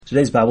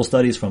Today's Bible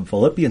study is from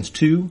Philippians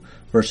 2,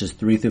 verses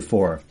 3 through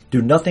 4.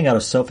 Do nothing out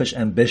of selfish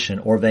ambition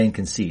or vain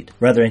conceit.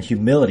 Rather, in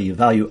humility,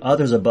 value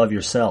others above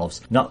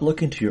yourselves, not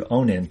looking to your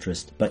own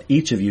interest, but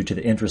each of you to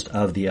the interest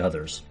of the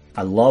others.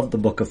 I love the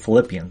book of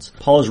Philippians.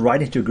 Paul is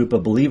writing to a group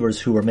of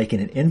believers who are making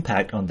an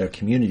impact on their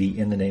community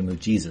in the name of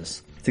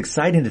Jesus. It's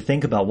exciting to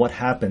think about what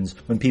happens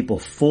when people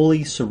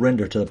fully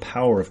surrender to the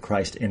power of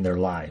Christ in their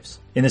lives.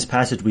 In this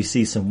passage, we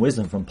see some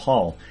wisdom from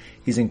Paul.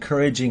 He's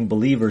encouraging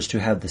believers to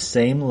have the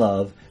same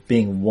love,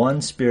 being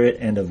one spirit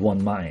and of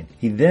one mind.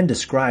 He then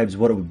describes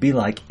what it would be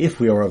like if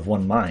we are of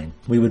one mind.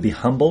 We would be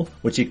humble,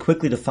 which he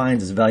quickly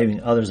defines as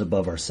valuing others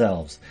above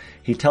ourselves.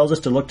 He tells us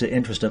to look to the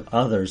interest of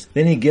others.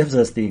 Then he gives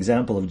us the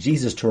example of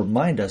Jesus to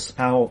remind us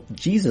how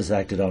Jesus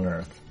acted on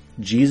earth.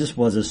 Jesus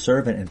was a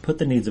servant and put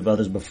the needs of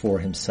others before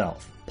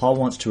himself. Paul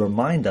wants to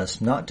remind us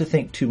not to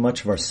think too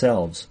much of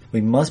ourselves.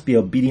 We must be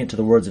obedient to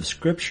the words of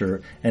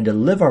Scripture and to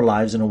live our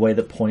lives in a way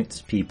that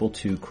points people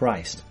to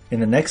Christ. In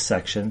the next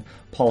section,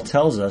 Paul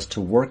tells us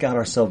to work out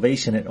our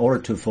salvation in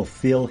order to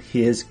fulfill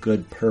his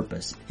good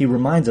purpose. He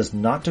reminds us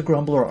not to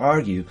grumble or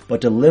argue,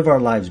 but to live our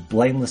lives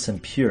blameless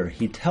and pure.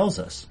 He tells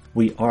us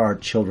we are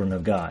children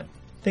of God.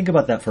 Think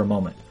about that for a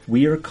moment.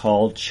 We are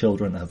called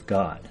children of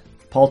God.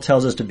 Paul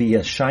tells us to be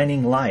a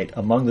shining light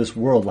among this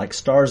world like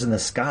stars in the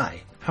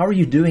sky. How are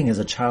you doing as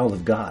a child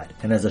of God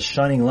and as a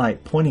shining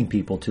light pointing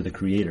people to the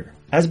Creator?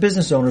 As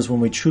business owners, when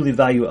we truly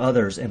value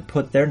others and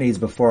put their needs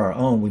before our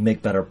own, we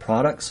make better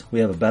products, we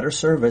have a better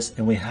service,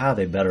 and we have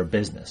a better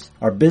business.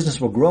 Our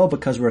business will grow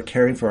because we're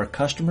caring for our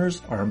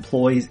customers, our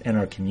employees, and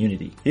our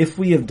community. If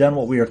we have done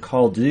what we are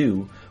called to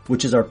do,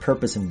 which is our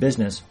purpose in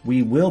business,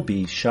 we will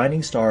be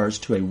shining stars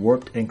to a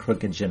warped and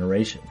crooked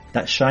generation.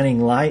 That shining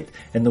light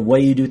and the way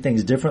you do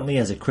things differently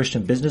as a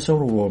Christian business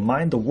owner will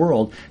remind the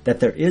world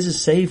that there is a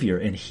Savior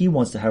and He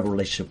wants to have a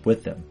relationship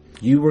with them.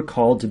 You were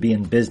called to be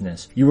in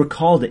business. You were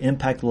called to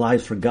impact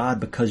lives for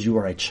God because you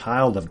are a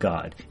child of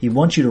God. He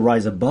wants you to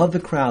rise above the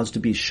crowds to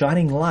be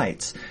shining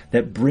lights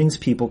that brings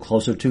people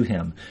closer to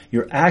Him.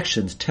 Your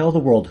actions tell the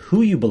world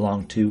who you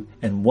belong to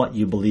and what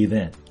you believe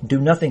in. Do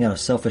nothing out of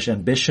selfish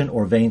ambition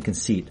or vain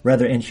conceit.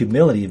 Rather, in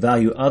humility,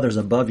 value others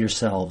above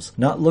yourselves,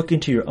 not looking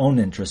to your own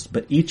interest,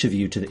 but each of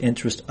you to the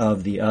interest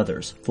of the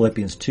others.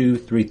 Philippians 2,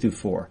 3 through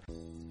 4.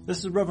 This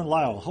is Reverend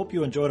Lyle. Hope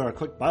you enjoyed our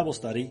quick Bible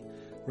study.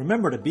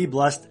 Remember to be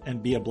blessed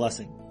and be a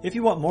blessing. If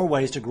you want more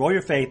ways to grow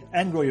your faith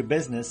and grow your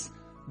business,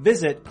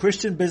 visit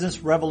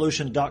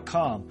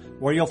ChristianBusinessRevolution.com,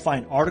 where you'll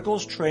find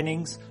articles,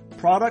 trainings,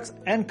 products,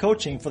 and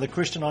coaching for the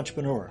Christian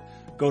entrepreneur.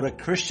 Go to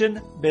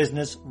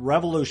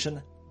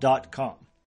ChristianBusinessRevolution.com.